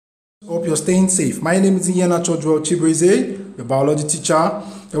Hope you're staying safe. My name is Inyana Chodro Chibreze, your biology teacher.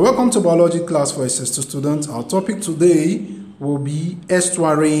 And welcome to biology class for SS2 students. Our topic today will be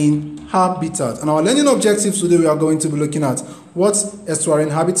estuarine habitat. And our learning objectives today, we are going to be looking at what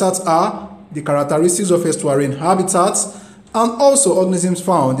estuarine habitats are, the characteristics of estuarine habitats, and also organisms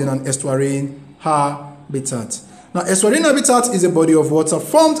found in an estuarine habitat. Now, estuarine habitat is a body of water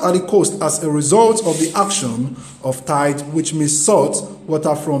formed at the coast as a result of the action of tide, which means salt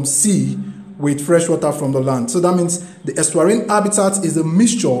water from sea with fresh water from the land. So that means the estuarine habitat is a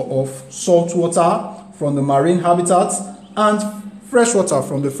mixture of salt water from the marine habitat and fresh water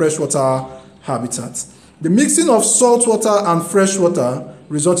from the freshwater habitat. The mixing of salt water and fresh water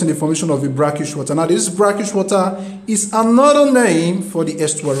results in the formation of a brackish water. Now, this brackish water is another name for the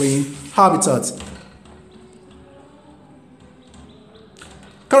estuarine habitat.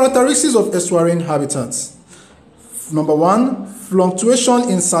 Characteristics of estuarine habitats. Number one, fluctuation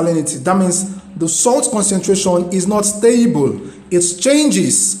in salinity. That means the salt concentration is not stable. It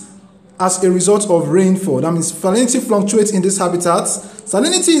changes as a result of rainfall. That means salinity fluctuates in these habitats.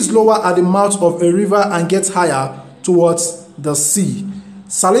 Salinity is lower at the mouth of a river and gets higher towards the sea.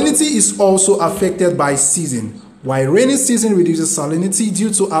 Salinity is also affected by season. While rainy season reduces salinity due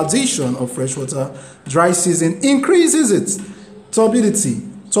to addition of fresh water, dry season increases it. Turbidity.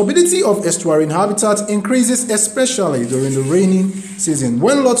 Turbidity of estuarine habitat increases especially during the rainy season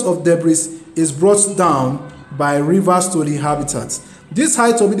when lots of debris is brought down by rivers to the habitat. This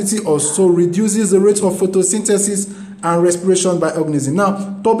high turbidity also reduces the rate of photosynthesis and respiration by organisms.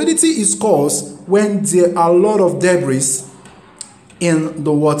 Now, turbidity is caused when there are a lot of debris in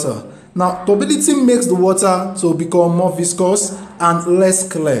the water. Now, turbidity makes the water to become more viscous and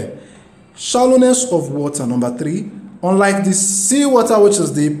less clear. Shallowness of water, number three. Unlike the sea water, which is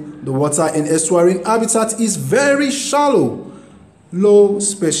deep, the water in estuarine habitat is very shallow. Low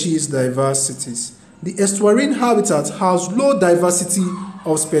species diversities. The estuarine habitat has low diversity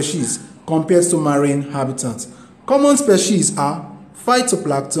of species compared to marine habitats. Common species are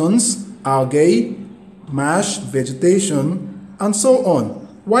phytoplanktons, algae, marsh, vegetation, and so on.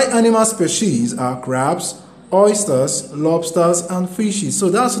 While animal species are crabs, oysters, lobsters, and fishes. So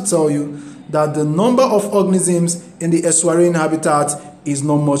that's to tell you that the number of organisms in the estuarine habitat is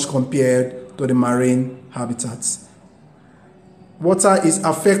not much compared to the marine habitats. Water is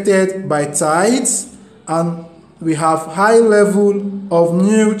affected by tides, and we have high level of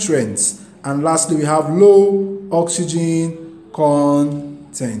nutrients. And lastly, we have low oxygen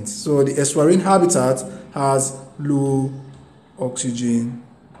content. So the estuarine habitat has low oxygen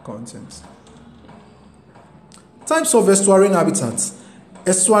content. Types of estuarine habitats.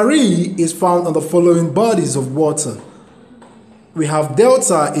 Estuary is found on the following bodies of water. We have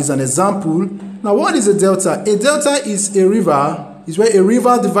delta is an example. Now, what is a delta? A delta is a river, is where a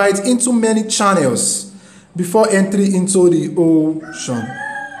river divides into many channels before entry into the ocean.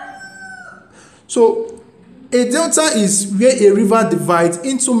 So, a delta is where a river divides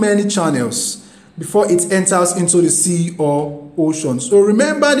into many channels before it enters into the sea or ocean. So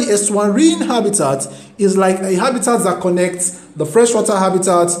remember, the estuarine habitat is like a habitat that connects the freshwater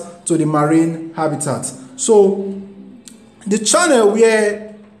habitat to the marine habitat. So the channel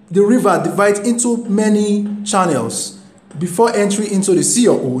where the river divides into many channels before entry into the sea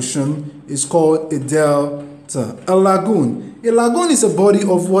or ocean is called a delta. A lagoon. A lagoon is a body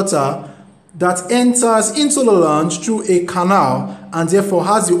of water that enters into the land through a canal and therefore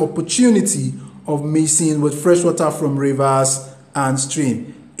has the opportunity of mixing with freshwater from rivers and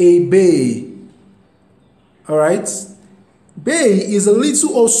stream. A bay. All right. Bay is a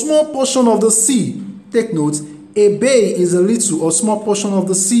little or small portion of the sea. Take note, a bay is a little or small portion of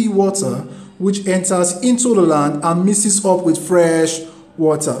the sea water which enters into the land and mixes up with fresh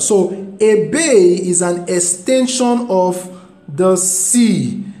water. So a bay is an extension of the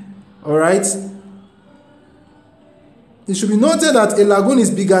sea. All right. It should be noted that a lagoon is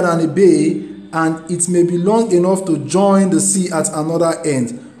bigger than a bay, and it may be long enough to join the sea at another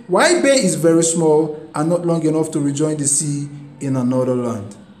end, while bay is very small and not long enough to rejoin the sea in another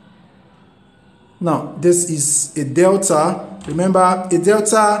land. Now, this is a delta. Remember, a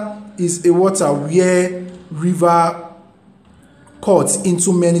delta is a water where river cuts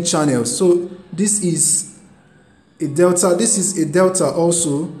into many channels. So this is a delta. This is a delta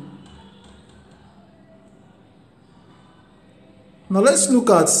also. Now let's look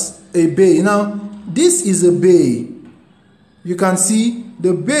at a bay. Now, this is a bay. You can see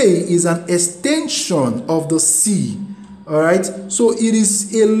the bay is an extension of the sea. All right. So it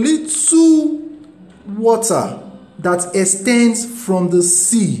is a little water that extends from the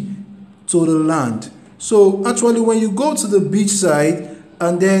sea to the land. So actually, when you go to the beach side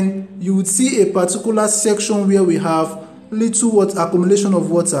and then you would see a particular section where we have little accumulation of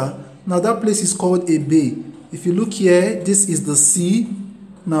water. Now that place is called a bay. If you look here, this is the sea.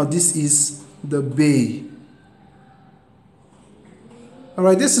 Now this is the bay. All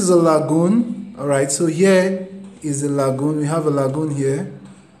right, this is a lagoon. All right, so here is a lagoon. We have a lagoon here.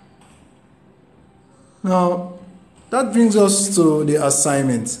 Now that brings us to the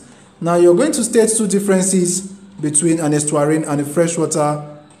assignment. Now you're going to state two differences between an estuarine and a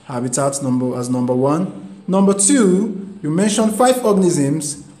freshwater habitat as number one. Number two, you mentioned 5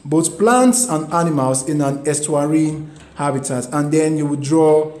 organisms, both plants and animals, in an estuarine habitat, and then you would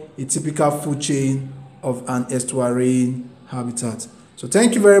draw a typical food chain of an estuarine habitat. So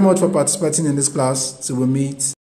thank you very much for participating in this class. Till we meet